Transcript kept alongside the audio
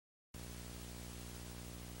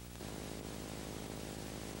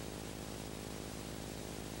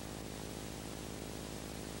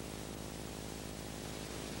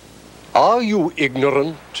Are you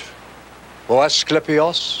ignorant, O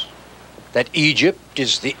Asclepios, that Egypt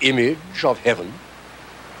is the image of heaven?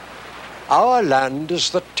 Our land is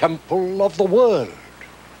the temple of the world.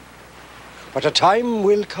 But a time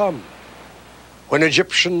will come when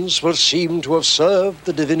Egyptians will seem to have served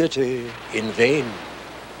the divinity in vain.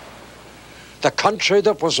 The country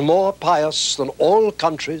that was more pious than all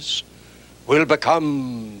countries will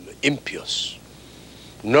become impious.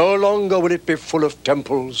 No longer will it be full of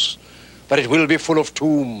temples, but it will be full of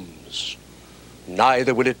tombs.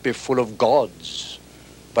 Neither will it be full of gods,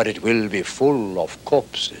 but it will be full of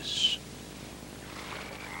corpses.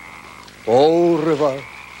 O river,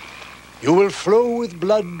 you will flow with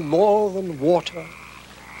blood more than water,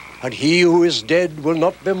 and he who is dead will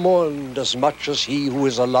not be mourned as much as he who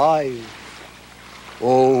is alive.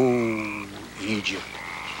 O Egypt.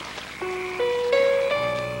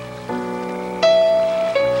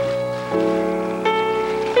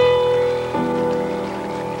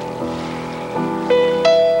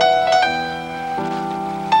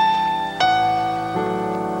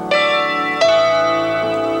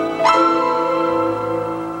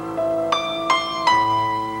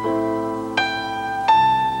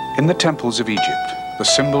 In the temples of Egypt, the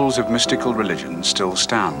symbols of mystical religion still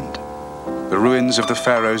stand. The ruins of the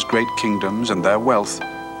pharaohs' great kingdoms and their wealth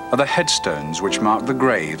are the headstones which mark the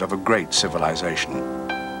grave of a great civilization.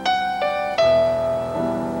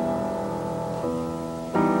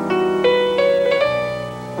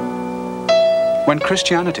 When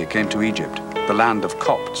Christianity came to Egypt, the land of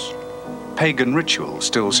Copts, pagan ritual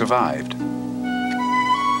still survived.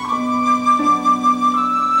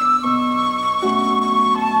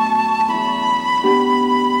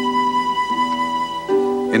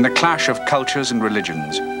 In the clash of cultures and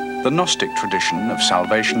religions, the Gnostic tradition of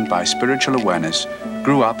salvation by spiritual awareness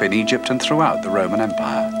grew up in Egypt and throughout the Roman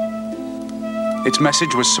Empire. Its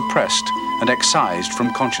message was suppressed and excised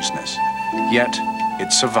from consciousness, yet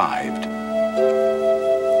it survived.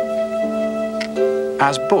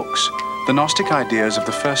 As books, the Gnostic ideas of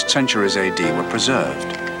the first centuries AD were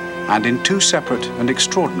preserved, and in two separate and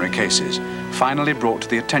extraordinary cases, finally brought to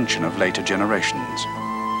the attention of later generations.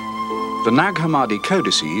 The Nag Hammadi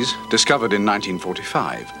codices, discovered in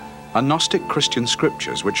 1945, are Gnostic Christian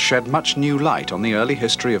scriptures which shed much new light on the early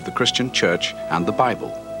history of the Christian Church and the Bible.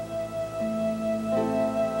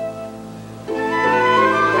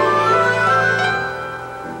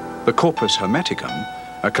 The Corpus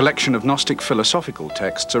Hermeticum, a collection of Gnostic philosophical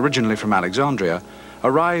texts originally from Alexandria,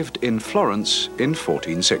 arrived in Florence in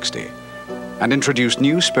 1460 and introduced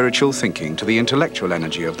new spiritual thinking to the intellectual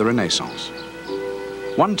energy of the Renaissance.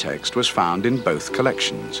 One text was found in both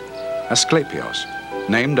collections, Asclepios,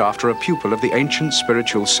 named after a pupil of the ancient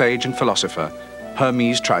spiritual sage and philosopher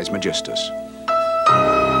Hermes Trismegistus.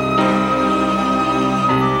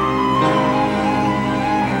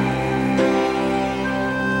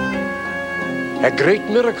 A great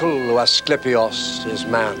miracle, O Asclepios, is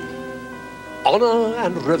man. Honor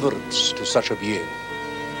and reverence to such a being,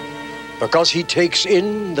 because he takes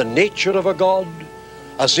in the nature of a god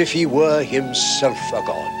as if he were himself a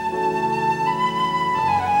god.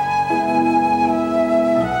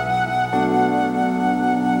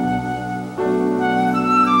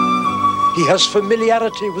 He has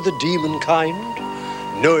familiarity with the demon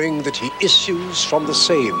kind, knowing that he issues from the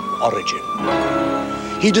same origin.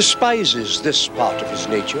 He despises this part of his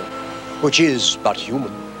nature, which is but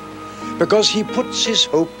human, because he puts his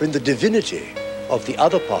hope in the divinity of the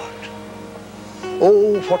other part.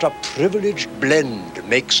 Oh, what a privileged blend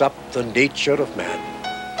makes up the nature of man.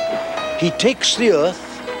 He takes the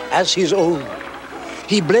earth as his own.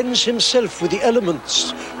 He blends himself with the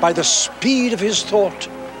elements by the speed of his thought.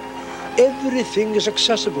 Everything is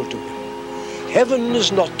accessible to him. Heaven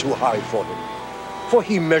is not too high for him, for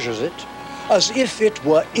he measures it as if it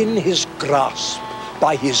were in his grasp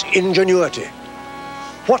by his ingenuity.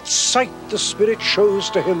 What sight the Spirit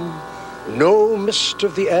shows to him, no mist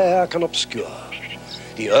of the air can obscure.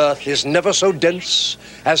 The earth is never so dense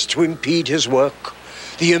as to impede his work.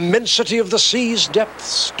 The immensity of the sea's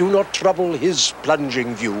depths do not trouble his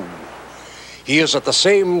plunging view. He is at the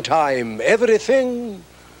same time everything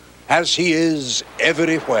as he is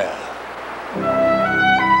everywhere.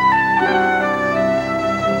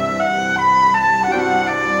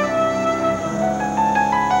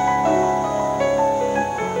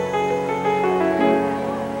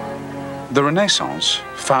 The Renaissance,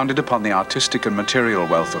 founded upon the artistic and material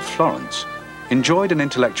wealth of Florence, enjoyed an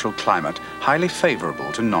intellectual climate highly favorable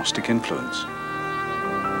to Gnostic influence.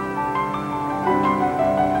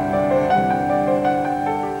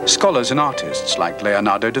 Scholars and artists like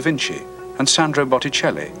Leonardo da Vinci and Sandro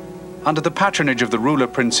Botticelli under the patronage of the ruler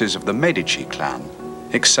princes of the Medici clan,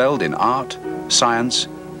 excelled in art, science,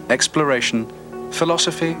 exploration,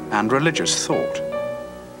 philosophy, and religious thought.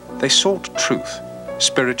 They sought truth,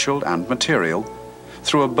 spiritual and material,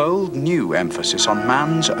 through a bold new emphasis on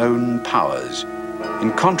man's own powers,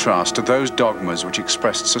 in contrast to those dogmas which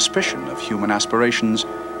expressed suspicion of human aspirations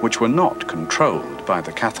which were not controlled by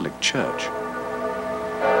the Catholic Church.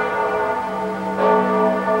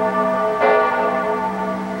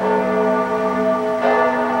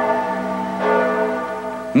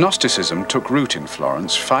 Gnosticism took root in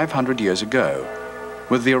Florence 500 years ago,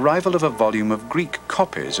 with the arrival of a volume of Greek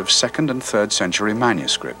copies of 2nd and 3rd century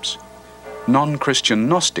manuscripts, non-Christian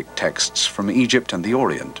Gnostic texts from Egypt and the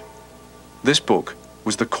Orient. This book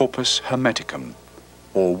was the Corpus Hermeticum,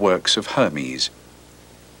 or Works of Hermes.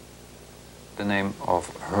 The name of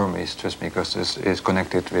Hermes Trismegistus is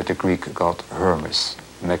connected with the Greek god Hermes,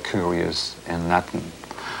 Mercurius in Latin.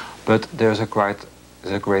 But there's a great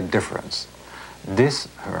difference. This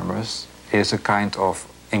Hermes is a kind of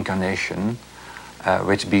incarnation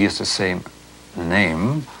which bears the same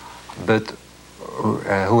name, but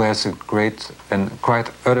who has a great and quite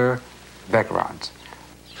other background.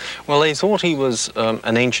 Well, they thought he was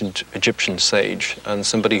an ancient Egyptian sage and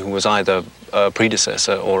somebody who was either a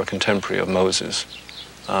predecessor or a contemporary of Moses.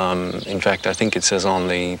 In fact, I think it says on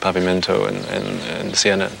the pavimento in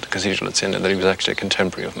Siena, the cathedral at Siena, that he was actually a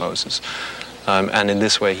contemporary of Moses. And in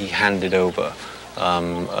this way, he handed over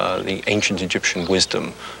the ancient Egyptian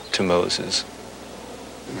wisdom to Moses.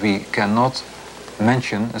 We cannot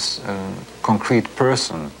mention a concrete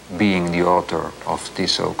person being the author of the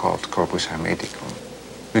so-called Corpus Hermeticum.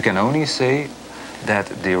 We can only say that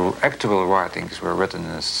the actual writings were written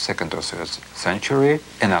in the 2nd or 3rd century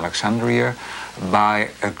in Alexandria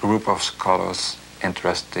by a group of scholars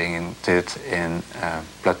interested in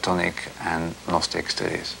Platonic and Gnostic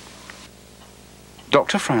studies.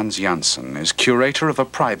 Dr. Frans Janssen is curator of a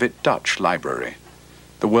private Dutch library,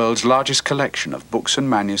 the world's largest collection of books and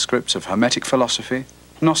manuscripts of Hermetic philosophy,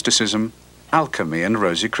 Gnosticism, alchemy, and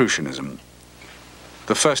Rosicrucianism.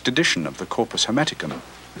 The first edition of the Corpus Hermeticum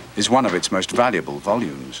is one of its most valuable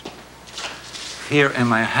volumes. Here in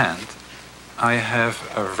my hand, I have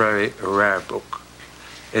a very rare book.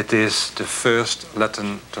 It is the first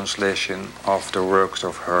Latin translation of the works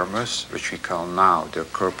of Hermes, which we call now the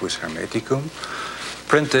Corpus Hermeticum,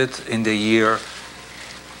 printed in the year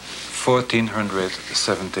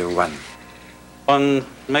 1471. On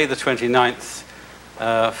May the 29th,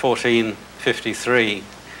 1453,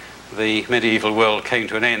 the medieval world came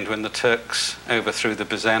to an end when the Turks overthrew the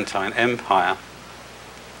Byzantine Empire,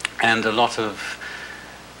 and a lot of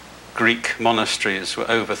Greek monasteries were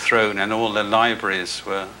overthrown and all their libraries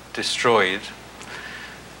were destroyed.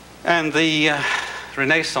 And the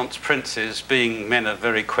Renaissance princes, being men of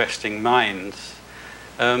very questing minds,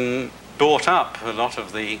 bought up a lot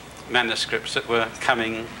of the manuscripts that were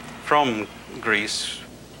coming from Greece.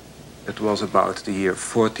 It was about the year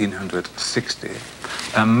 1460.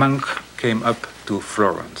 A monk came up to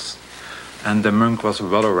Florence, and the monk was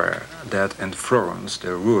well aware that in Florence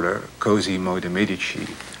the ruler, Cosimo de' Medici,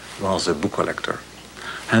 was a book collector,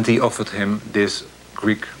 and he offered him this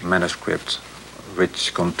Greek manuscript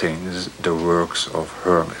which contains the works of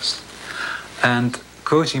Hermes. And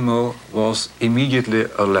Cosimo was immediately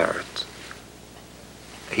alert.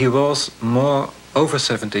 He was over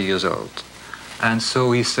 70 years old, and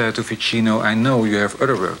so he said to Ficino, I know you have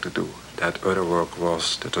other work to do. That other work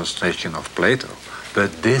was the translation of Plato,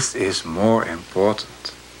 but this is more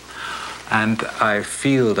important. And I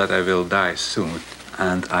feel that I will die soon,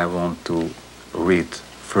 and I want to read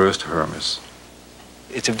first Hermes.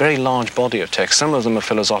 It's a very large body of text. Some of them are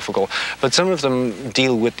philosophical, but some of them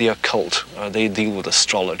deal with the occult. They deal with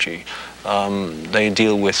astrology. They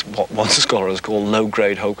deal with what one scholar has called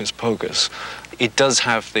low-grade hocus pocus. It does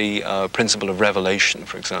have the principle of revelation,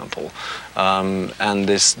 for example, and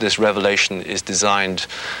this revelation is designed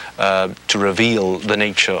to reveal the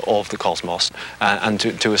nature of the cosmos and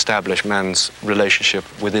to establish man's relationship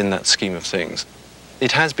within that scheme of things.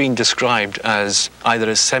 It has been described as either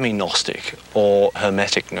as semi-Gnostic or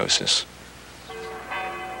Hermetic Gnosis.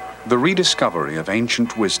 The rediscovery of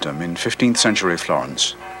ancient wisdom in 15th century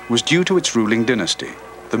Florence was due to its ruling dynasty,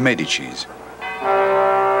 the Medicis.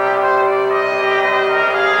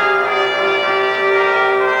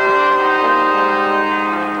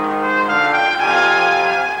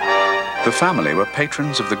 The family were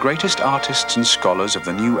patrons of the greatest artists and scholars of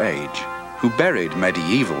the New Age, who buried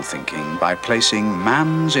medieval thinking by placing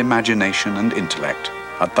man's imagination and intellect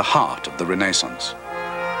at the heart of the Renaissance.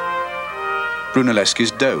 Brunelleschi's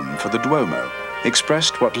dome for the Duomo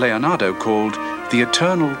expressed what Leonardo called the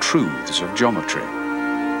eternal truths of geometry.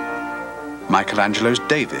 Michelangelo's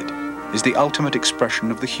David is the ultimate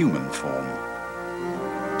expression of the human form.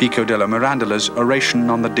 Pico della Mirandola's Oration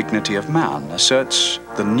on the Dignity of Man asserts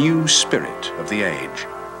the new spirit of the age.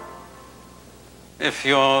 If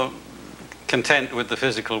you're content with the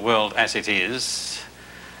physical world as it is,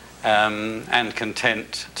 and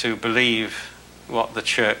content to believe what the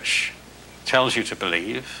Church tells you to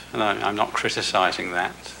believe, and I'm not criticizing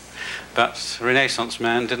that, but Renaissance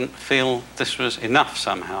man didn't feel this was enough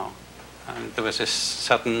somehow. And there was this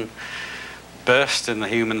sudden burst in the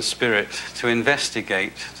human spirit to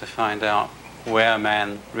investigate, to find out where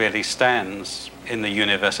man really stands in the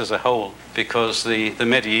universe as a whole, because the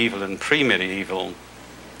medieval and pre-medieval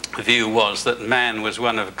view was that man was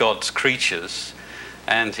one of God's creatures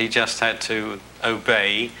and he just had to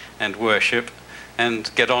obey and worship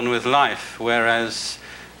and get on with life, whereas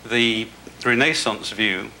the Renaissance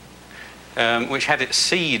view, which had its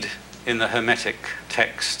seed in the Hermetic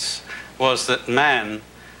texts, was that man,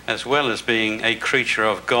 as well as being a creature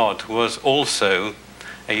of God, was also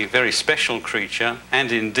a very special creature,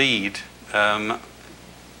 and indeed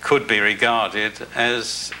could be regarded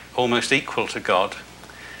as almost equal to God.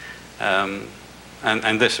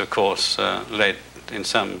 And this, of course, led in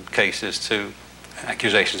some cases to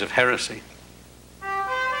accusations of heresy.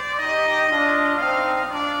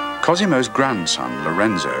 Cosimo's grandson,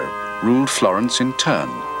 Lorenzo, ruled Florence in turn,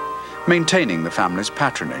 maintaining the family's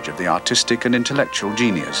patronage of the artistic and intellectual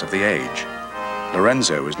genius of the age.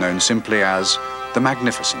 Lorenzo was known simply as the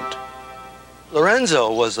Magnificent.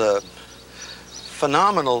 Lorenzo was a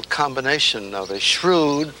phenomenal combination of a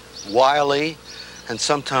shrewd, wily, and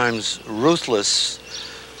sometimes ruthless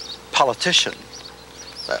politician.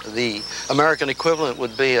 The American equivalent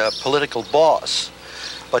would be a political boss.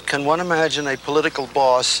 But can one imagine a political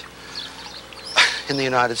boss in the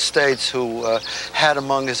United States who had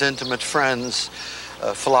among his intimate friends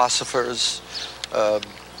philosophers,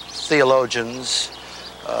 theologians,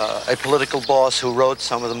 a political boss who wrote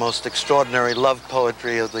some of the most extraordinary love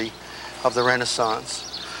poetry of the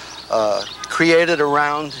Renaissance, created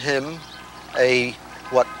around him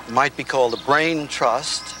what might be called a brain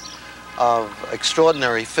trust of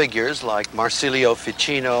extraordinary figures like Marsilio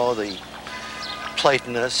Ficino, the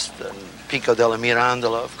Platonist, and Pico della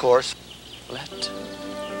Mirandola, of course. Let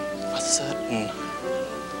a certain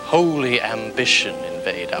holy ambition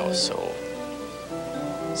invade our soul.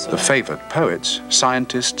 The favored poets,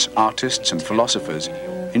 scientists, artists, and philosophers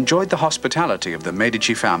enjoyed the hospitality of the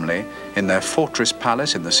Medici family in their fortress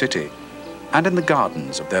palace in the city and in the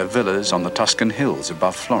gardens of their villas on the Tuscan hills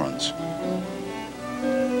above Florence.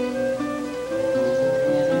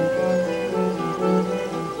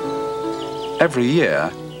 Every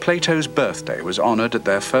year, Plato's birthday was honored at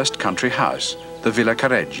their first country house, the Villa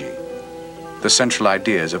Careggi. The central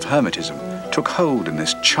ideas of Hermetism took hold in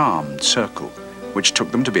this charmed circle, which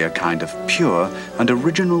took them to be a kind of pure and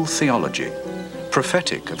original theology,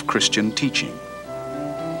 prophetic of Christian teaching.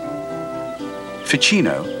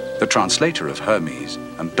 Ficino, the translator of Hermes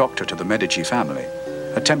and doctor to the Medici family,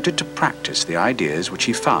 attempted to practice the ideas which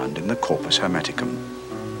he found in the Corpus Hermeticum.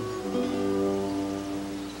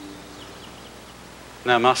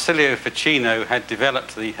 Now, Marsilio Ficino had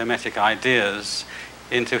developed the Hermetic ideas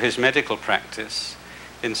into his medical practice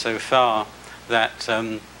insofar that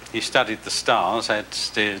he studied the stars, as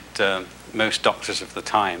did most doctors of the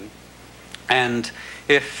time. And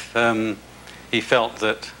if he felt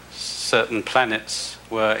that certain planets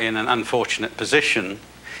were in an unfortunate position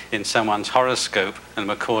in someone's horoscope and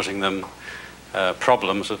were causing them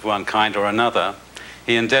problems of one kind or another,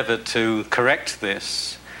 he endeavored to correct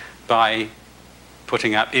this by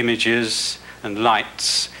putting up images and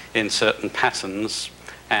lights in certain patterns,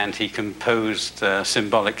 and he composed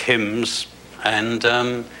symbolic hymns and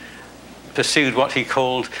pursued what he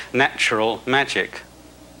called natural magic.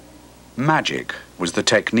 Magic was the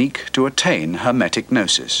technique to attain Hermetic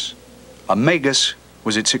Gnosis. A magus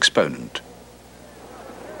was its exponent.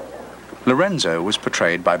 Lorenzo was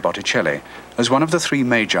portrayed by Botticelli as one of the three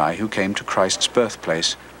magi who came to Christ's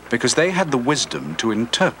birthplace because they had the wisdom to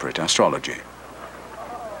interpret astrology.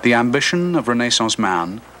 The ambition of Renaissance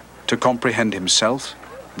man to comprehend himself,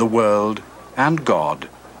 the world, and God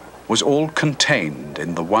was all contained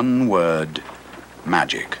in the one word,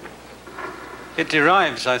 magic. It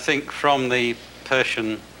derives, I think, from the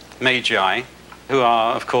Persian magi, who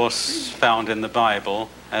are, of course, found in the Bible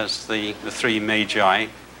as the three magi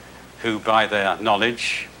who, by their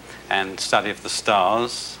knowledge and study of the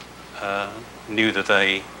stars, knew that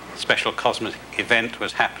a special cosmic event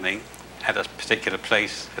was happening at a particular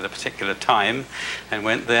place at a particular time, and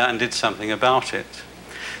went there and did something about it.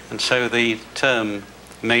 And so the term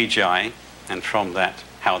magi, and from that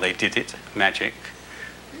how they did it, magic,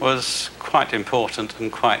 was quite important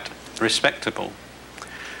and quite respectable.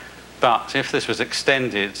 But if this was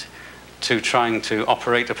extended to trying to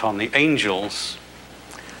operate upon the angels,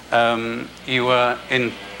 you were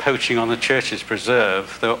in poaching on the church's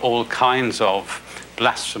preserve. There were all kinds of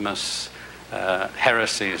blasphemous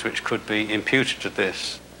heresies which could be imputed to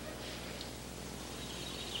this.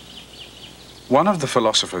 One of the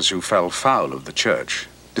philosophers who fell foul of the church,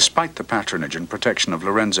 despite the patronage and protection of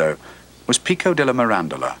Lorenzo, was Pico della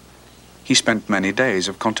Mirandola. He spent many days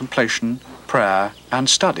of contemplation, prayer, and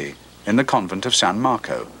study in the convent of San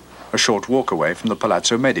Marco, a short walk away from the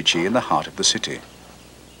Palazzo Medici in the heart of the city.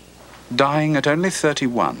 Dying at only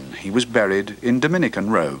 31, he was buried in Dominican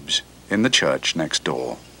robes in the church next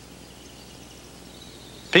door.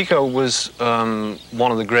 Pico was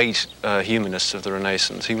one of the great humanists of the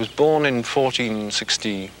Renaissance. He was born in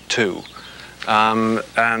 1462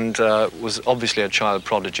 and was obviously a child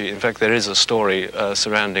prodigy. In fact, there is a story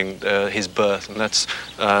surrounding his birth, and that's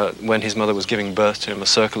when his mother was giving birth to him, a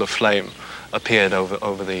circle of flame appeared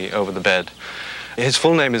over the bed. His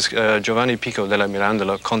full name is Giovanni Pico della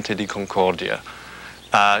Mirandola, Conte di Concordia.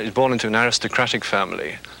 He was born into an aristocratic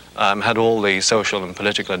family. Had all the social and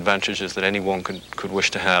political advantages that anyone could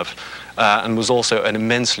wish to have, and was also an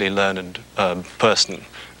immensely learned person.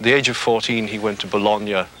 At the age of 14, he went to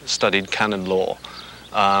Bologna, studied canon law,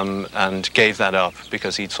 and gave that up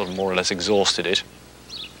because he'd sort of more or less exhausted it.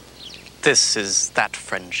 This is that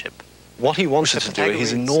friendship. What he wanted to do,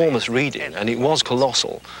 his enormous reading, and it was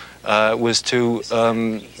colossal, was to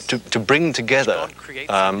bring together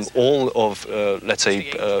all of, let's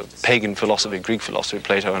say, pagan philosophy, Greek philosophy,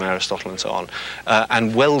 Plato and Aristotle and so on,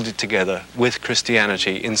 and weld it together with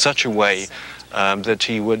Christianity in such a way that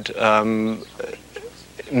he would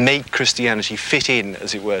make Christianity fit in,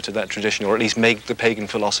 as it were, to that tradition, or at least make the pagan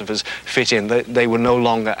philosophers fit in. They were no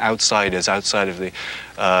longer outsiders outside of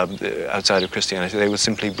Christianity. They would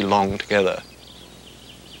simply belong together.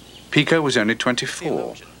 Pico was only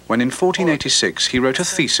 24 when in 1486 he wrote a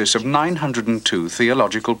thesis of 902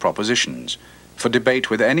 theological propositions for debate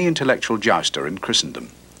with any intellectual jouster in Christendom.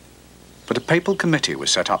 But a papal committee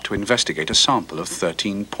was set up to investigate a sample of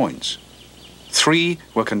 13 points. 3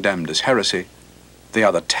 were condemned as heresy, the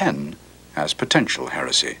other 10 as potential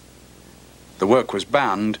heresy. The work was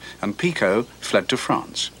banned, and Pico fled to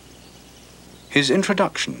France. His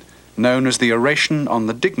introduction, known as the Oration on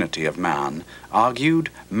the Dignity of Man, argued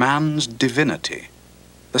man's divinity,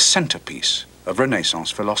 the centerpiece of Renaissance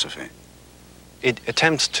philosophy. It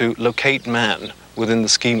attempts to locate man within the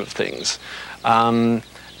scheme of things. And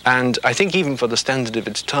I think even for the standard of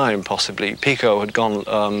its time, possibly, Pico had gone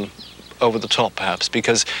over the top, perhaps,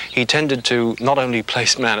 because he tended to not only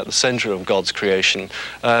place man at the center of God's creation,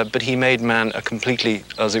 but he made man a completely,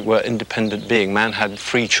 as it were, independent being. Man had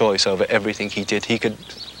free choice over everything he did. He could,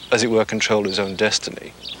 as it were, control his own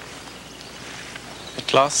destiny.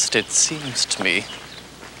 At last, it seems to me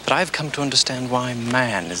that I've come to understand why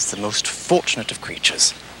man is the most fortunate of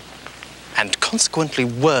creatures, and consequently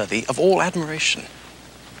worthy of all admiration.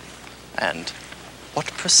 And what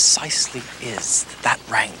precisely is that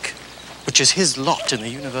rank which is his lot in the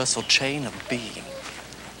universal chain of being?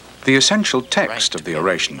 The essential text of the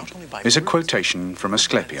oration is a quotation from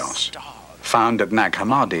Asclepios, found at Nag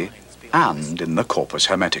Hammadi and in the Corpus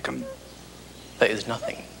Hermeticum. There is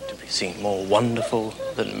nothing to be seen more wonderful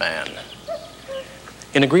than man.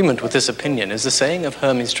 In agreement with this opinion is the saying of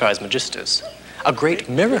Hermes Trismegistus, a great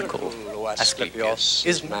miracle, Asclepios,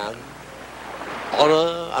 is man.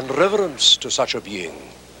 Honor and reverence to such a being,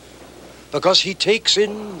 because he takes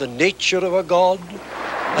in the nature of a god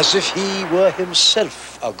as if he were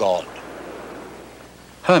himself a god.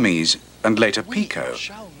 Hermes, and later Pico,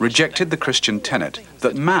 rejected the Christian tenet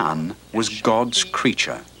that man was God's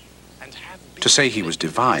creature. To say he was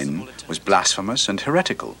divine was blasphemous and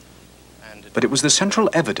heretical, but it was the central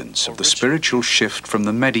evidence of the spiritual shift from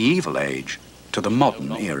the medieval age to the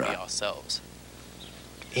modern era.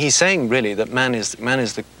 He's saying really that man is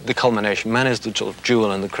the culmination, man is the sort of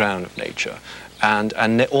jewel and the crown of nature, and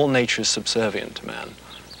all nature is subservient to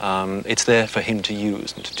man. It's there for him to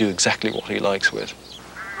use and to do exactly what he likes with.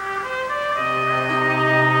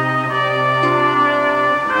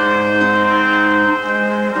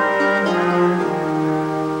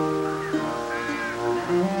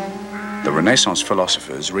 The Renaissance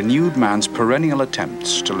philosophers renewed man's perennial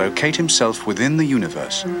attempts to locate himself within the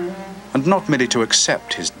universe, and not merely to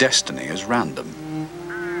accept his destiny as random.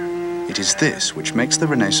 It is this which makes the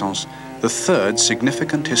Renaissance the third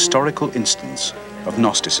significant historical instance of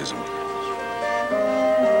Gnosticism.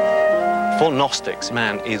 For Gnostics,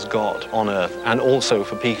 man is God on earth, and also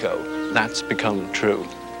for Pico, that's become true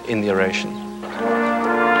in the oration.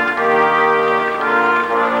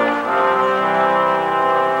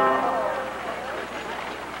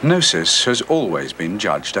 Gnosis has always been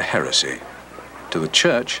judged a heresy. To the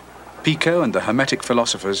Church, Pico and the Hermetic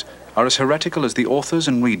philosophers are as heretical as the authors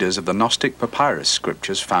and readers of the Gnostic papyrus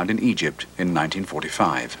scriptures found in Egypt in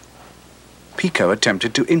 1945. Pico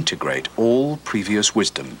attempted to integrate all previous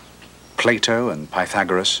wisdom, Plato and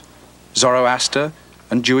Pythagoras, Zoroaster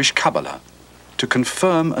and Jewish Kabbalah, to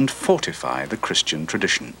confirm and fortify the Christian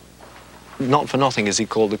tradition. Not for nothing is he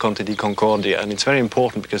called the Conte di Concordia, and it's very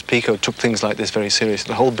important because Pico took things like this very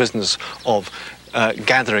seriously. The whole business of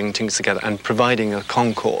gathering things together and providing a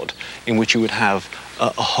concord in which you would have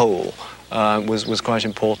a whole was quite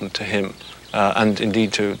important to him, and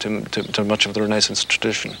indeed to much of the Renaissance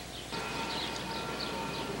tradition.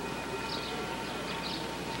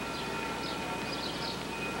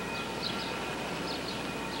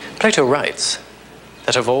 Plato writes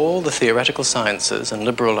that of all the theoretical sciences and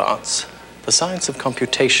liberal arts, the science of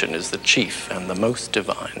computation is the chief and the most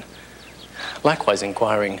divine. Likewise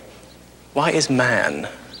inquiring, why is man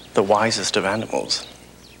the wisest of animals?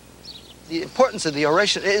 The importance of the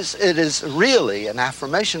oration is it is really an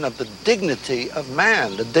affirmation of the dignity of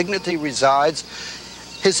man. The dignity resides,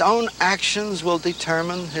 his own actions will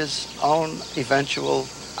determine his own eventual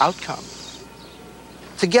outcome.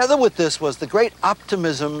 Together with this was the great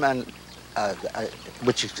optimism and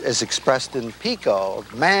which is expressed in Pico,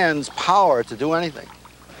 man's power to do anything.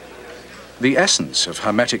 The essence of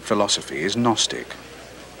Hermetic philosophy is Gnostic.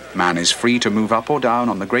 Man is free to move up or down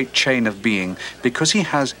on the great chain of being because he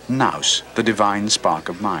has nous, the divine spark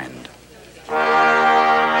of mind.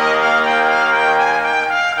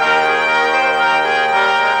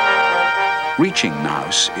 Reaching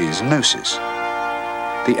nous is Gnosis.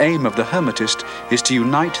 The aim of the Hermetist is to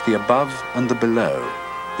unite the above and the below,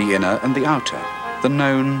 the inner and the outer, the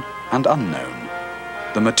known and unknown,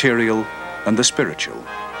 the material and the spiritual,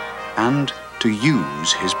 and to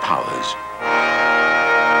use his powers.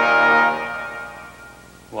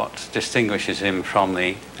 What distinguishes him from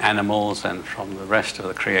the animals and from the rest of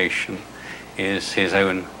the creation is his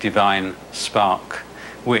own divine spark,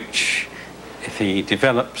 which, if he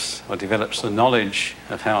develops the knowledge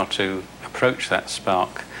of how to approach that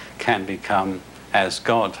spark, can become as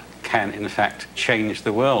God, can in fact change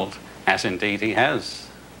the world, as indeed he has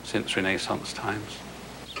since Renaissance times.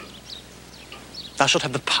 Thou shalt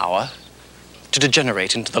have the power to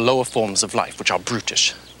degenerate into the lower forms of life, which are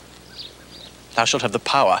brutish. Thou shalt have the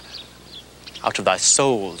power, out of thy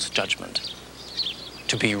soul's judgment,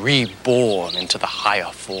 to be reborn into the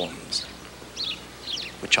higher forms,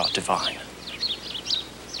 which are divine.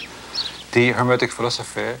 The Hermetic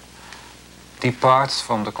philosophy departs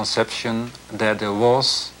from the conception that there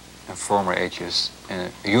was, in former ages,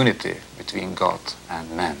 a unity between God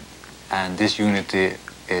and man. And this unity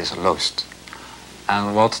is lost.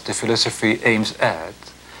 And what the philosophy aims at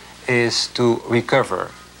is to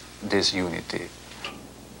recover this unity.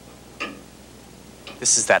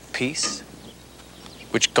 This is that peace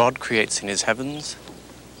which God creates in his heavens,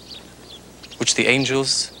 which the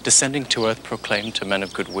angels descending to earth proclaim to men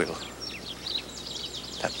of good will,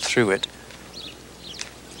 that through it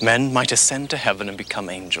men might ascend to heaven and become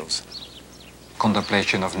angels.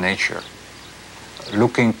 Contemplation of nature,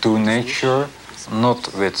 looking to nature not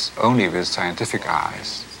only with scientific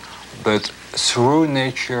eyes, but through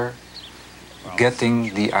nature,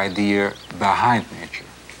 getting the idea behind nature.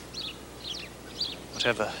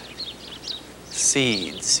 Whatever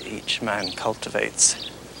seeds each man cultivates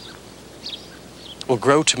will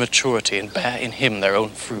grow to maturity and bear in him their own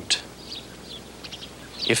fruit.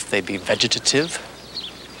 If they be vegetative,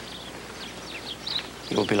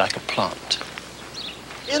 he will be like a plant.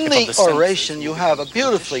 In the oration, you have a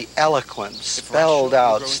beautifully eloquent, spelled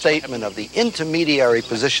out statement of the intermediary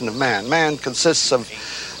position of man. Man consists of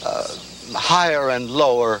higher and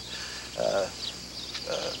lower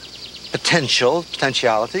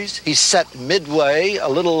potentialities. He's set midway, a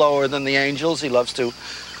little lower than the angels. He loves to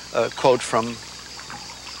quote from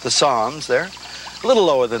the Psalms there. A little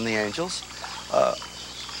lower than the angels, a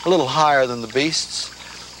little higher than the beasts.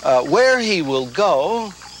 Where he will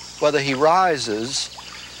go, whether he rises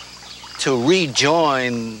to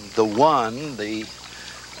rejoin the one, the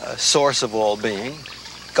source of all being,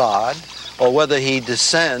 God, or whether he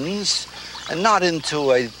descends, and not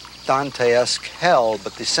into a Dante-esque hell,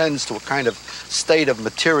 but descends to a kind of state of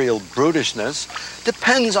material brutishness,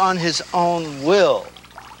 depends on his own will.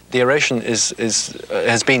 The oration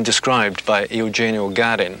has been described by Eugenio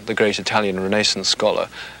Garin, the great Italian Renaissance scholar,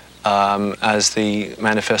 as the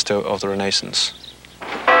manifesto of the Renaissance.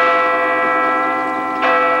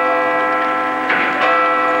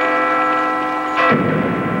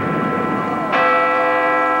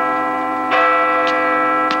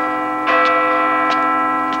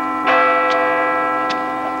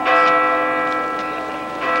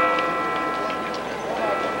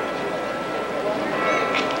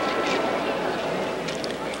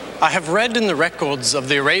 I have read in the records of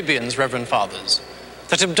the Arabians, Reverend Fathers,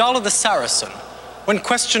 that Abdallah the Saracen, when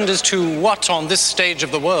questioned as to what on this stage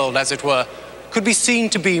of the world, as it were, could be seen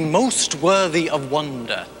to be most worthy of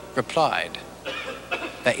wonder, replied,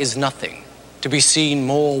 "There is nothing to be seen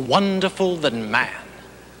more wonderful than man."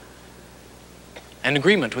 In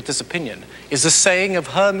agreement with this opinion is the saying of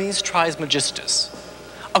Hermes Trismegistus,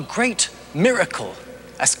 "A great miracle,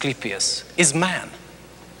 Asclepius, is man."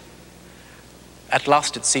 At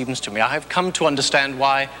last, it seems to me, I have come to understand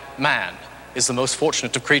why man is the most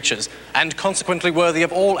fortunate of creatures and consequently worthy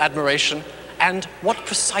of all admiration, and what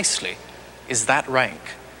precisely is that rank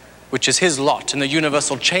which is his lot in the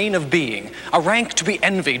universal chain of being, a rank to be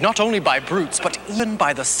envied not only by brutes, but even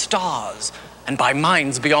by the stars and by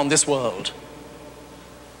minds beyond this world.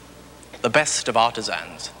 The best of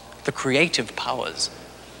artisans, the creative powers,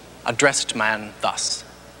 addressed man thus: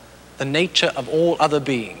 "The nature of all other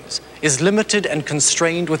beings is limited and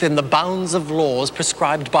constrained within the bounds of laws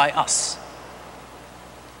prescribed by us.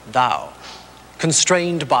 Thou,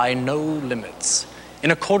 constrained by no limits, in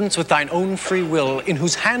accordance with thine own free will, in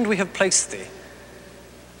whose hand we have placed thee,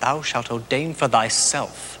 thou shalt ordain for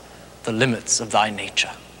thyself the limits of thy nature.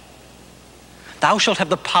 Thou shalt have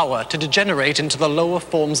the power to degenerate into the lower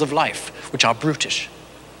forms of life, which are brutish.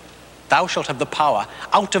 Thou shalt have the power,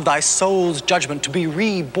 out of thy soul's judgment, to be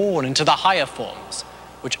reborn into the higher forms,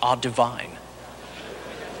 which are divine.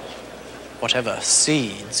 Whatever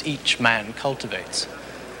seeds each man cultivates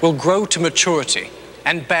will grow to maturity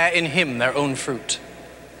and bear in him their own fruit.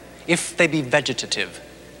 If they be vegetative,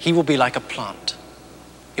 he will be like a plant.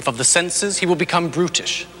 If of the senses, he will become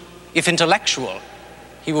brutish. If intellectual,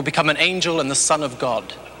 he will become an angel and the Son of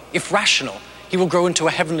God. If rational, he will grow into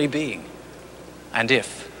a heavenly being. And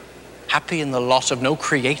if, happy in the lot of no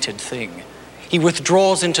created thing, he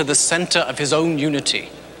withdraws into the center of his own unity,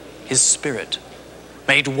 his spirit,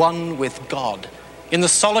 made one with God, in the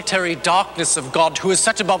solitary darkness of God, who is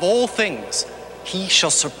set above all things, he shall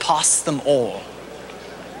surpass them all.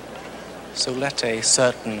 So let a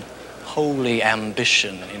certain holy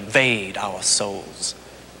ambition invade our souls,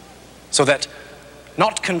 so that,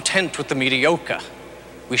 not content with the mediocre,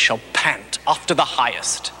 we shall pant after the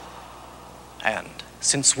highest. And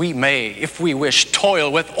since we may, if we wish, toil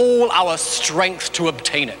with all our strength to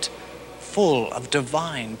obtain it, full of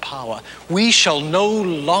divine power, we shall no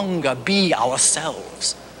longer be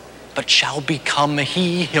ourselves, but shall become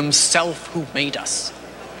he himself who made us.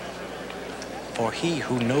 For he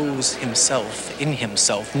who knows himself in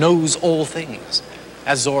himself knows all things,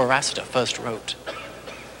 as Zoroaster first wrote.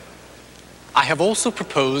 I have also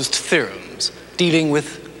proposed theorems dealing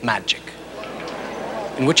with magic,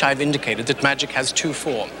 in which I have indicated that magic has two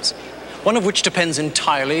forms, one of which depends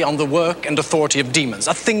entirely on the work and authority of demons,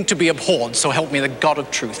 a thing to be abhorred, so help me the God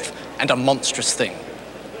of truth, and a monstrous thing.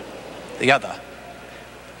 The other,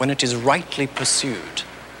 when it is rightly pursued,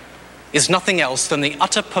 is nothing else than the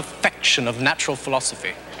utter perfection of natural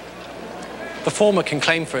philosophy. The former can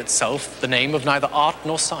claim for itself the name of neither art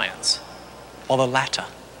nor science, while the latter,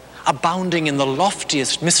 abounding in the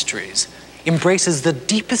loftiest mysteries, embraces the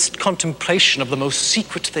deepest contemplation of the most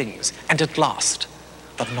secret things, and at last,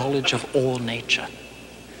 the knowledge of all nature.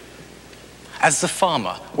 As the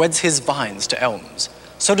farmer weds his vines to elms,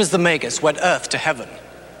 so does the magus wed earth to heaven.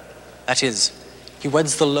 That is, he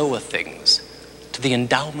weds the lower things to the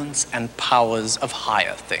endowments and powers of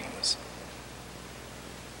higher things.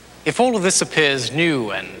 If all of this appears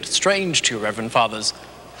new and strange to you, Reverend Fathers,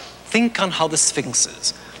 think on how the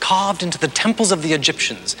sphinxes, carved into the temples of the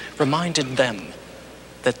Egyptians, reminded them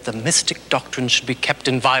that the mystic doctrine should be kept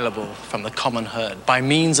inviolable from the common herd by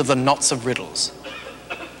means of the knots of riddles.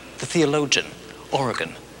 The theologian,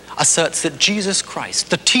 Origen, asserts that Jesus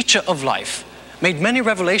Christ, the teacher of life, made many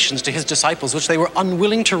revelations to his disciples which they were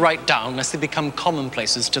unwilling to write down lest they become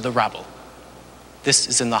commonplaces to the rabble. This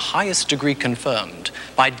is in the highest degree confirmed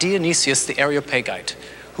by Dionysius the Areopagite,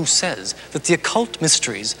 who says that the occult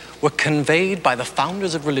mysteries were conveyed by the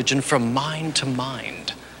founders of religion from mind to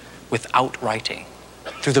mind, without writing,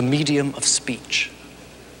 through the medium of speech.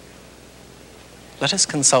 Let us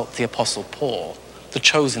consult the Apostle Paul, the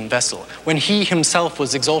chosen vessel, when he himself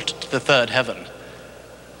was exalted to the third heaven.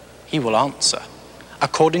 He will answer,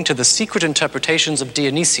 according to the secret interpretations of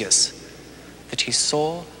Dionysius, that that he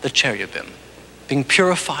saw the cherubim being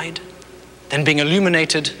purified, then being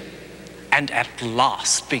illuminated, and at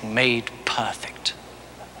last being made perfect.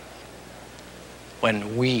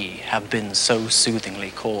 When we have been so soothingly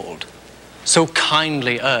called, so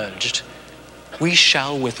kindly urged, we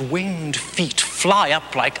shall with winged feet fly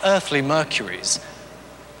up like earthly Mercuries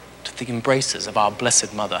to the embraces of our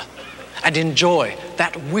Blessed Mother and enjoy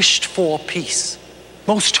that wished-for peace,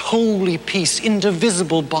 most holy peace,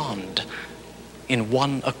 indivisible bond, in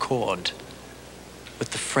one accord, with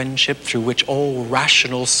the friendship through which all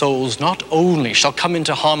rational souls not only shall come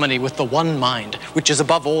into harmony with the one mind, which is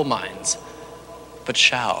above all minds, but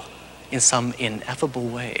shall, in some ineffable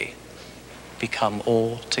way, become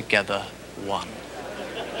altogether one.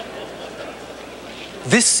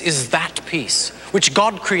 This is that peace which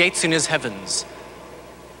God creates in his heavens,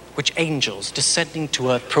 which angels descending to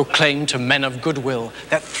earth proclaim to men of goodwill,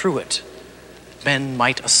 that through it men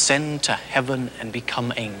might ascend to heaven and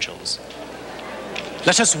become angels.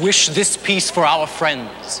 Let us wish this peace for our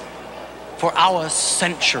friends, for our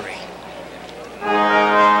century.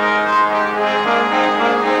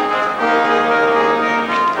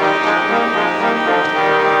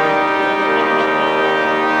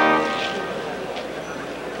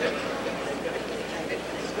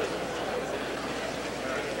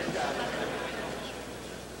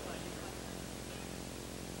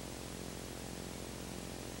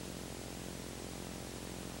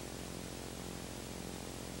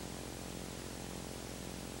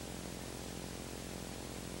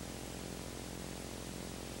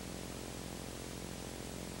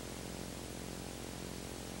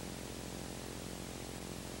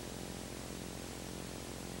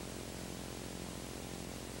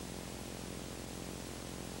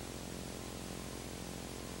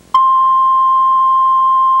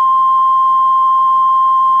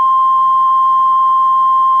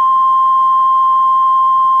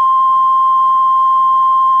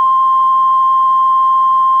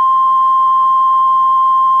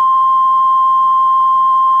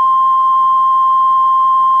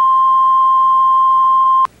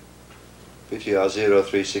 PTR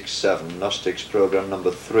 0367, Gnostics program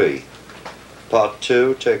number 3. Part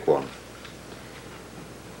 2, take 1.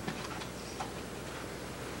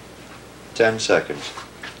 10 seconds.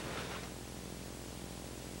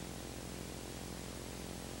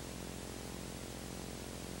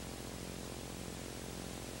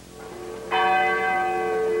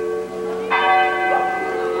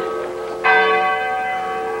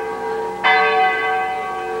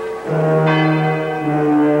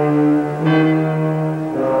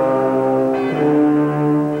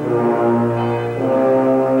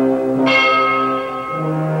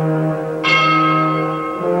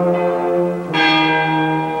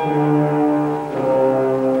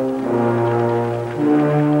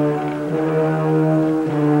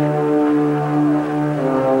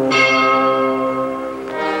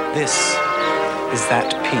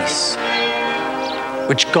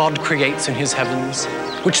 Which God creates in his heavens,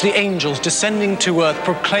 which the angels descending to earth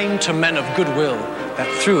proclaim to men of goodwill, that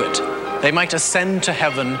through it they might ascend to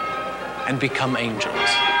heaven and become angels.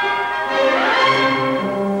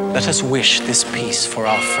 Let us wish this peace for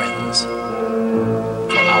our friends,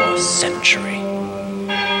 for our century.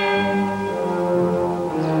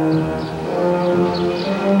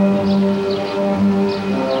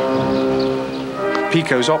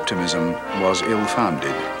 Pico's optimism was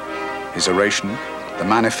ill-founded. His oration, the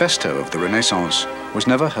manifesto of the Renaissance, was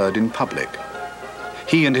never heard in public.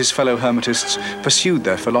 He and his fellow Hermetists pursued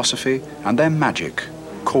their philosophy and their magic,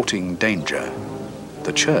 courting danger.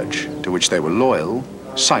 The Church, to which they were loyal,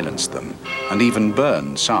 silenced them and even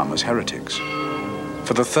burned some as heretics.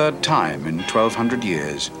 For the third time in 1200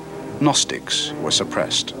 years, Gnostics were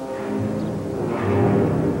suppressed.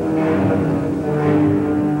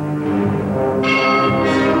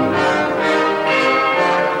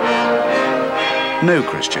 No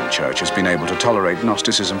Christian church has been able to tolerate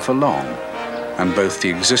Gnosticism for long, and both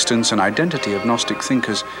the existence and identity of Gnostic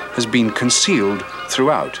thinkers has been concealed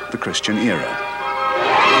throughout the Christian era.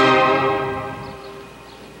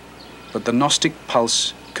 But the Gnostic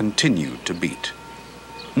pulse continued to beat,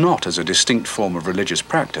 not as a distinct form of religious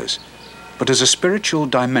practice, but as a spiritual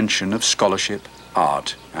dimension of scholarship,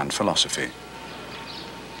 art, and philosophy.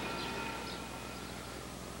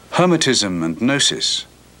 Hermetism and Gnosis,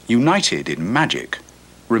 united in magic,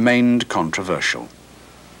 remained controversial.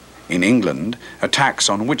 In England, attacks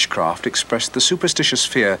on witchcraft expressed the superstitious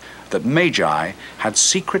fear that magi had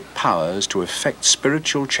secret powers to effect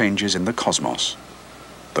spiritual changes in the cosmos.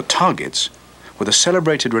 The targets were the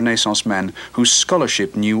celebrated Renaissance men whose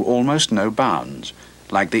scholarship knew almost no bounds,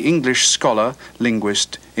 like the English scholar,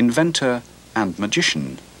 linguist, inventor, and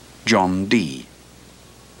magician, John Dee.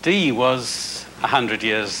 Dee was 100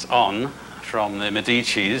 years on from the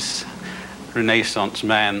Medicis, Renaissance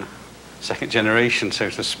man, second generation, so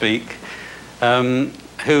to speak,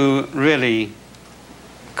 who really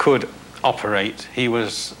could operate. He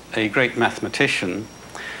was a great mathematician.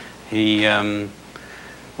 He went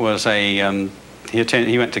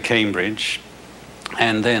to Cambridge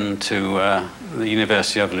and then to the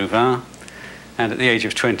University of Louvain, and at the age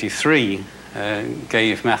of 23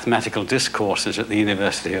 gave mathematical discourses at the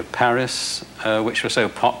University of Paris, which were so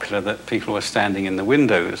popular that people were standing in the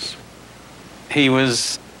windows. He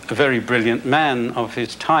was a very brilliant man of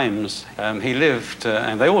his times. He lived,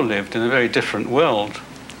 and they all lived, in a very different world.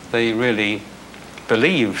 They really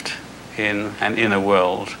believed in an inner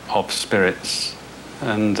world of spirits,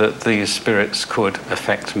 and that these spirits could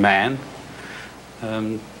affect man,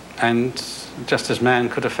 and just as man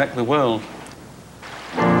could affect the world.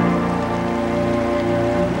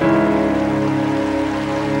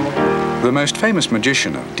 The most famous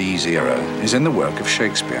magician of Dee's era is in the work of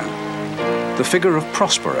Shakespeare. The figure of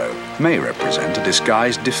Prospero may represent a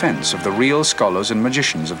disguised defense of the real scholars and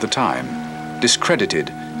magicians of the time, discredited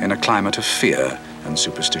in a climate of fear and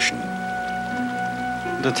superstition.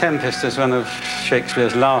 The Tempest is one of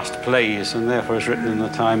Shakespeare's last plays, and therefore is written in the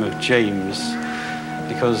time of James,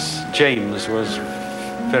 because James was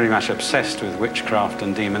very much obsessed with witchcraft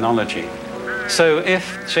and demonology. So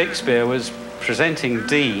if Shakespeare was presenting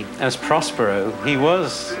Dee as Prospero, he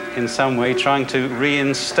was in some way trying to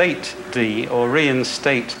reinstate Dee, or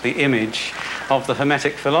reinstate the image of the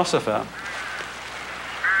Hermetic philosopher.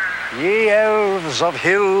 Ye elves of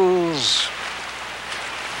hills,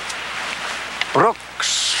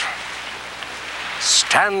 brooks,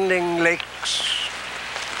 standing lakes,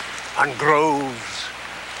 and groves,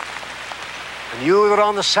 and you that are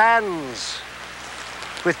on the sands,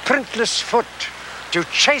 with printless foot, to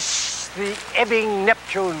chase the ebbing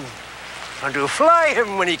Neptune, and to fly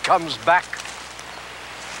him when he comes back,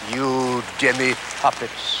 you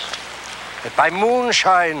demi-puppets, that by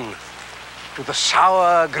moonshine to the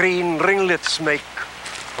sour green ringlets make,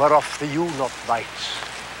 whereof the ewe-not bites,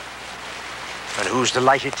 and whose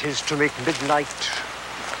delight it is to make midnight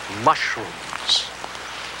mushrooms,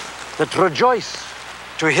 that rejoice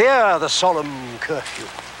to hear the solemn curfew,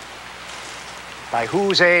 by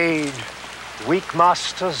whose aid, weak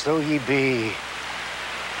masters though ye be,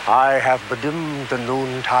 I have bedimmed the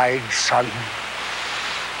noontide sun,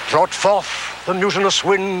 brought forth the mutinous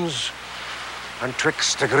winds, and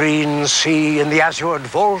twixt the green sea and the azured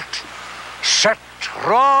vault, set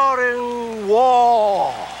roaring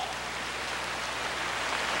war.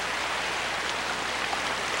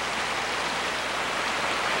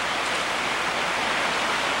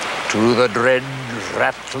 To the dread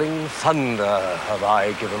rattling thunder have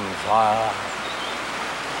I given fire,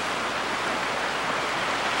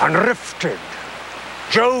 and rifted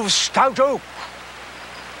Jove's stout oak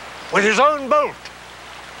with his own bolt.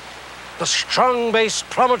 The strong-based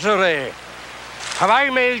promontory have I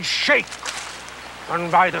made shake,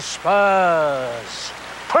 and by the spurs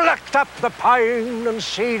plucked up the pine and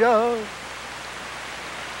cedar.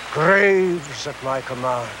 Graves at my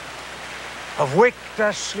command have waked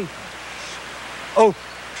their sleepers, oped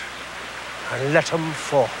and let them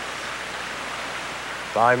forth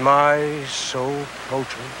by my so potent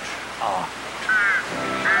art.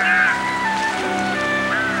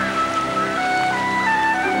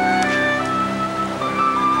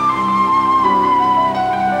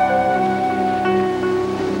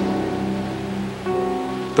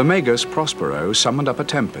 The Magus Prospero summoned up a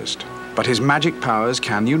tempest, but his magic powers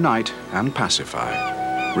can unite and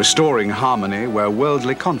pacify, restoring harmony where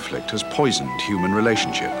worldly conflict has poisoned human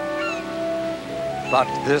relationship. But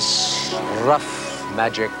this rough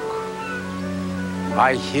magic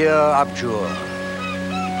I here abjure.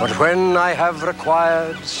 But when I have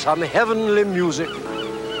required some heavenly music,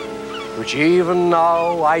 which even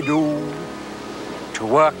now I do, to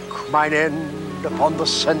work mine end upon the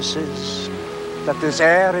senses that this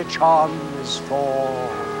airy charm is for,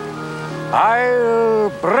 I'll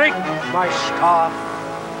break my scarf,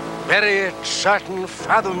 bury it certain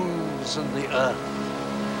fathoms in the earth,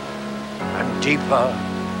 and deeper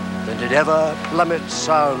than did ever plummet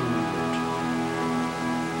sound,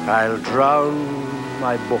 I'll drown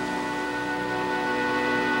my book.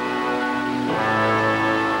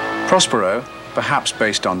 Prospero, perhaps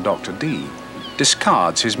based on Dr. Dee,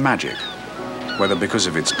 discards his magic, whether because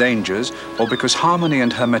of its dangers or because harmony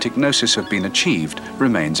and hermetic gnosis have been achieved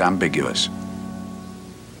remains ambiguous.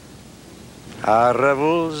 Our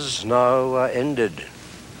revels now are ended,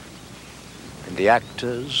 and the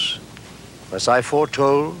actors, as I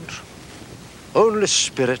foretold, only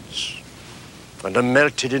spirits, and are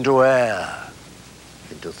melted into air,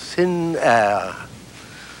 into thin air,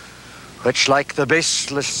 which, like the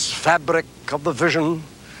baseless fabric of the vision,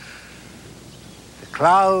 the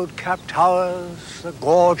cloud-capped towers, the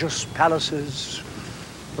gorgeous palaces,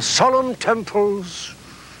 the solemn temples,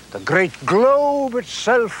 the great globe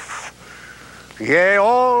itself, yea,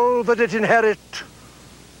 all that it inherit,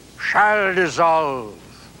 shall dissolve,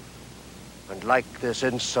 and like this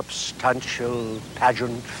insubstantial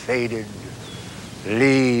pageant faded,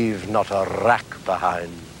 leave not a rack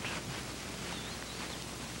behind.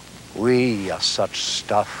 We are such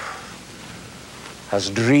stuff as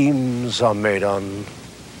dreams are made on,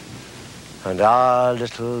 and our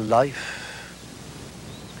little life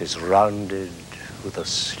is rounded with a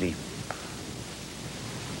sleep.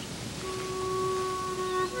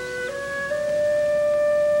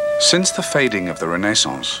 Since the fading of the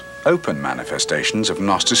Renaissance, open manifestations of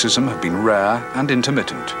Gnosticism have been rare and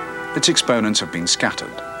intermittent. Its exponents have been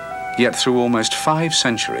scattered. Yet through almost 5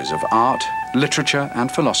 centuries of art, literature and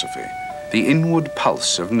philosophy, the inward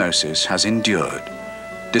pulse of Gnosis has endured,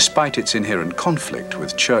 despite its inherent conflict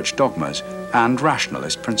with church dogmas and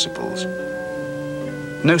rationalist principles.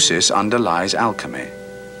 Gnosis underlies alchemy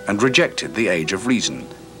and rejected the Age of Reason,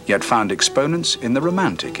 yet found exponents in the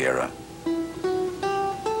Romantic era.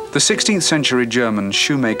 The 16th century German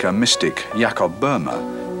shoemaker mystic Jakob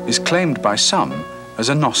Böhme is claimed by some as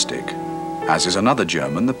a Gnostic, as is another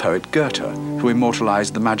German, the poet Goethe, who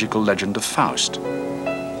immortalized the magical legend of Faust.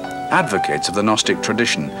 Advocates of the Gnostic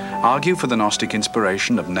tradition argue for the Gnostic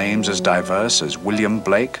inspiration of names as diverse as William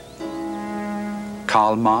Blake,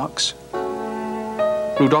 Karl Marx,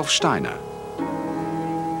 Rudolf Steiner,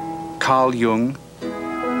 Carl Jung,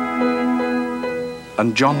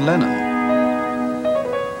 and John Lennon.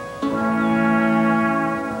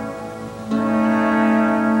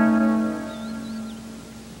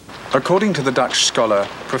 According to the Dutch scholar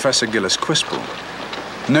Professor Gilles Quispel,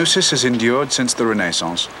 Gnosis has endured since the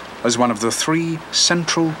Renaissance as one of the 3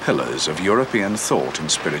 central pillars of European thought and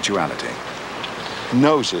spirituality.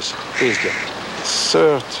 Gnosis is the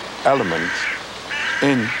 3rd element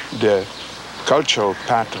in the cultural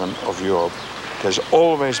pattern of Europe. It has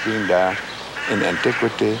always been there in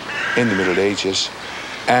antiquity, in the Middle Ages,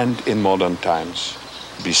 and in modern times.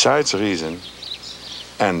 Besides reason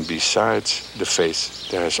and besides the faith,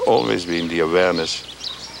 there has always been the awareness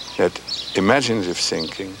that imaginative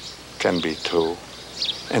thinking can be true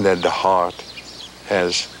and that the heart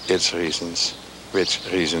has its reasons, which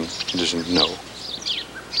reason doesn't know.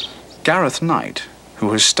 Gareth Knight,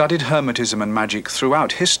 who has studied Hermetism and magic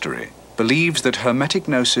throughout history, believes that Hermetic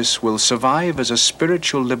Gnosis will survive as a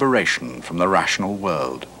spiritual liberation from the rational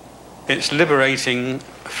world. It's liberating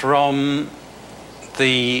from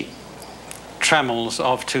the trammels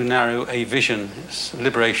of too narrow a vision. It's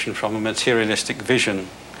liberation from a materialistic vision,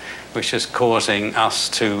 which is causing us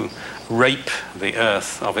to rape the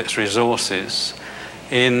earth of its resources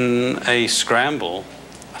in a scramble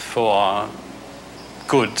for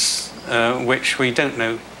goods which we don't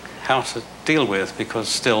know how to deal with, because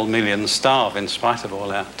still millions starve in spite of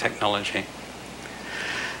all our technology.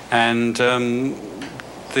 And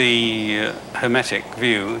the Hermetic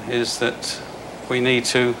view is that we need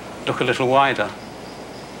to look a little wider.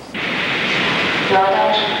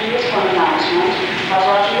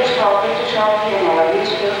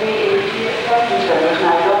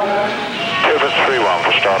 Pivot 3-1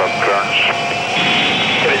 for startup clearance.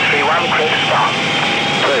 Pivot 3-1, quick start.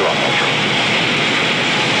 3-1,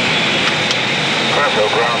 Bravo,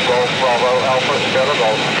 ground golf, Bravo, Alpha, Sierra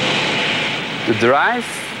Golf. The drive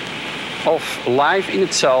of life in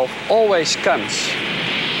itself always comes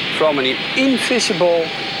from an invisible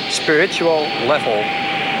spiritual level.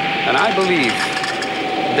 And I believe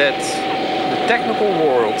that the technical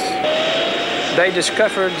world, they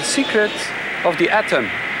discovered the secret of the atom.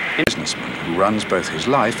 A businessman who runs both his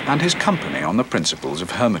life and his company on the principles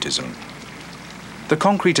of Hermetism. The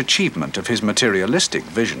concrete achievement of his materialistic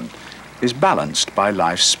vision is balanced by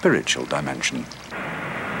life's spiritual dimension.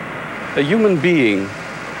 A human being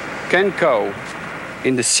can go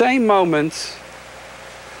in the same moment,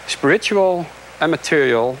 spiritual and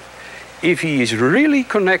material, if he is really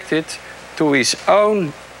connected to his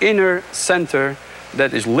own inner center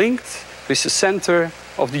that is linked with the center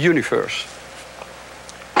of the universe.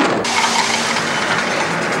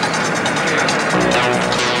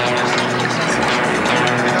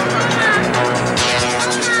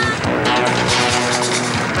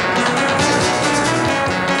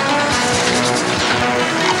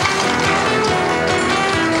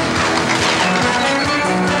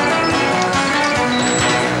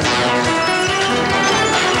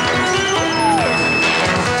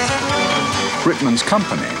 Rittmann's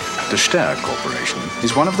company, De Ster Corporation,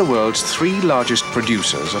 is one of the world's 3 largest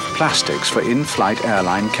producers of plastics for in-flight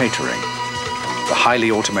airline catering. The highly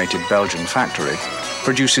automated Belgian factory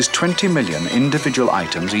produces 20 million individual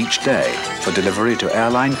items each day for delivery to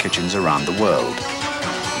airline kitchens around the world.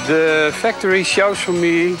 The factory shows for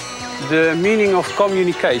me the meaning of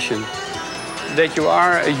communication. That you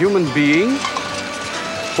are a human being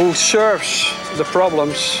who serves the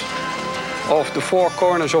problems of the 4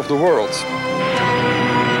 corners of the world.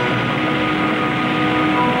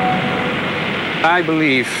 I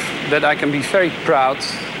believe that I can be very proud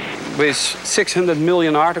with 600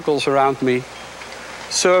 million articles around me,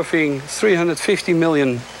 serving 350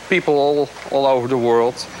 million people all over the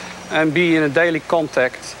world, and be in a daily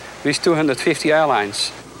contact with 250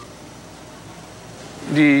 airlines.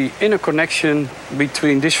 The interconnection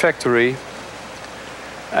between this factory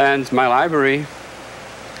and my library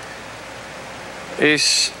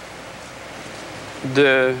is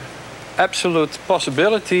the absolute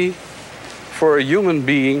possibility for a human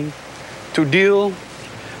being to deal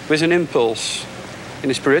with an impulse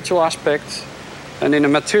in a spiritual aspect and in a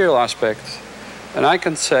material aspect. And I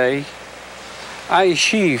can say I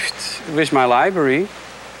achieved with my library,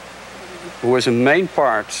 who was a main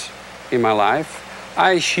part in my life,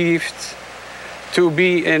 I achieved to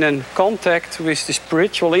be in contact with the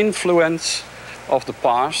spiritual influence of the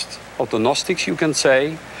past, of the Gnostics, you can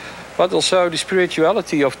say, but also the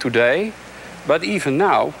spirituality of today, but even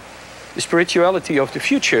now, the spirituality of the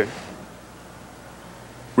future.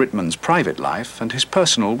 Rittmann's private life and his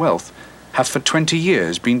personal wealth have for 20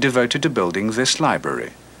 years been devoted to building this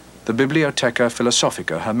library, the Bibliotheca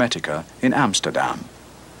Philosophica Hermetica in Amsterdam,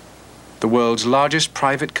 the world's largest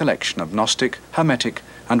private collection of Gnostic, Hermetic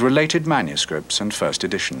and related manuscripts and first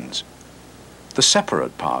editions. The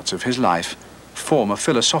separate parts of his life form a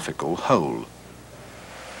philosophical whole.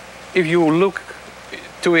 If you look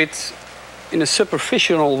to it in a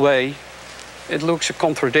superficial way, it looks a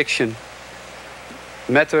contradiction,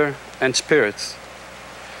 matter and spirit.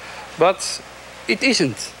 But it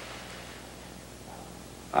isn't.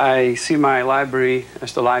 I see my library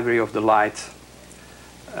as the library of the light.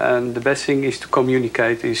 And the best thing is to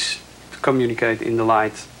communicate in the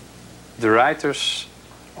light. The writers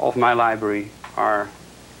of my library are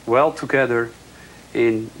well together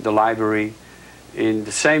in the library, in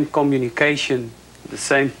the same communication, the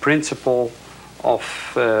same principle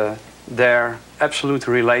of their absolute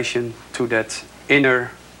relation to that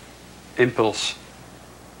inner impulse.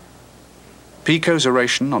 Pico's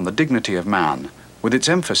oration on the dignity of man, with its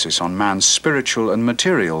emphasis on man's spiritual and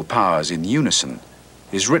material powers in unison,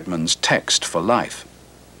 is Rittmann's text for life.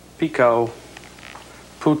 Pico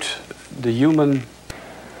put the human...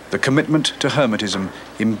 The commitment to Hermetism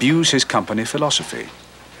imbues his company philosophy.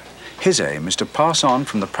 His aim is to pass on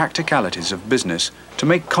from the practicalities of business to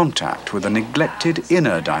make contact with a neglected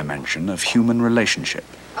inner dimension of human relationship.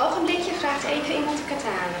 Ogenblikje, vraagt even iemand de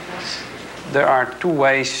catalogus. There are 2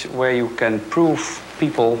 ways where you can prove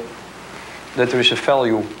people that there is a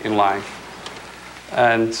value in life.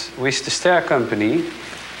 And with the Ster Company,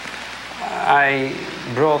 I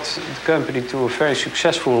brought the company to a very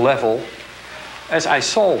successful level as I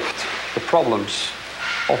solved the problems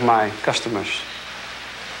of my customers.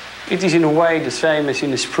 It is in a way the same as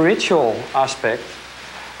in the spiritual aspect.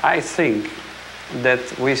 I think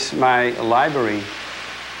that with my library,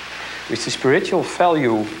 with the spiritual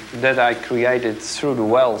value that I created through the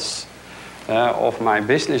wealth of my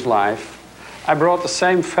business life, I brought the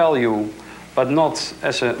same value, but not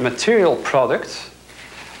as a material product,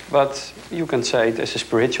 but you can say it as a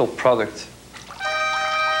spiritual product.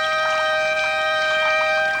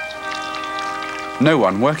 No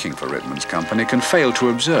one working for Rittmann's company can fail to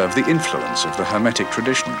observe the influence of the Hermetic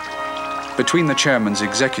tradition. Between the chairman's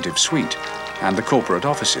executive suite and the corporate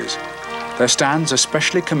offices, there stands a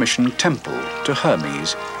specially commissioned temple to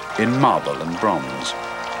Hermes in marble and bronze.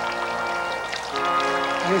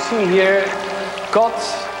 You see here, God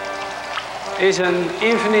is an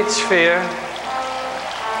infinite sphere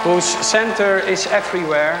whose center is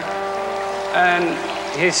everywhere and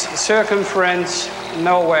his circumference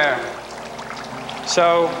nowhere.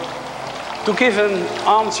 So, to give an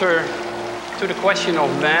answer to the question of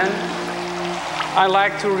man, I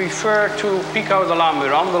like to refer to Pico della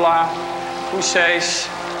Mirandola, who says,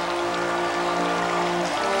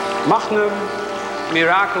 Magnum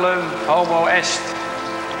miraculum homo est.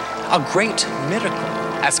 A great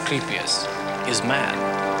miracle, Asclepius, is man.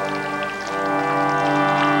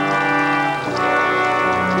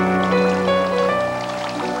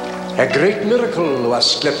 A great miracle,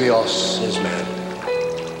 Asclepius, is man.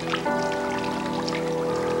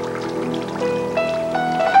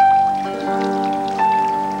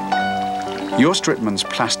 Joost Ritman's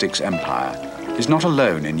plastics empire is not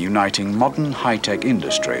alone in uniting modern high-tech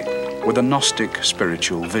industry with a Gnostic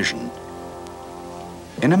spiritual vision.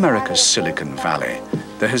 In America's Silicon Valley,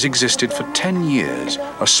 there has existed for 10 years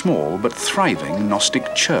a small but thriving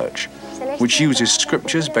Gnostic church, which uses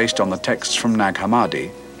scriptures based on the texts from Nag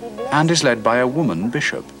Hammadi and is led by a woman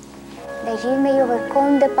bishop. He may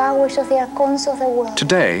overcome the powers of the archons of the world.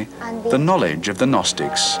 Today, the knowledge of the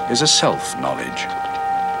Gnostics is a self-knowledge.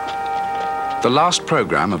 The last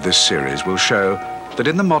program of this series will show that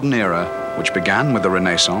in the modern era, which began with the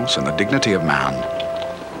Renaissance and the dignity of man,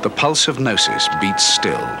 the pulse of Gnosis beats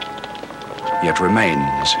still, yet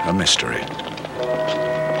remains a mystery.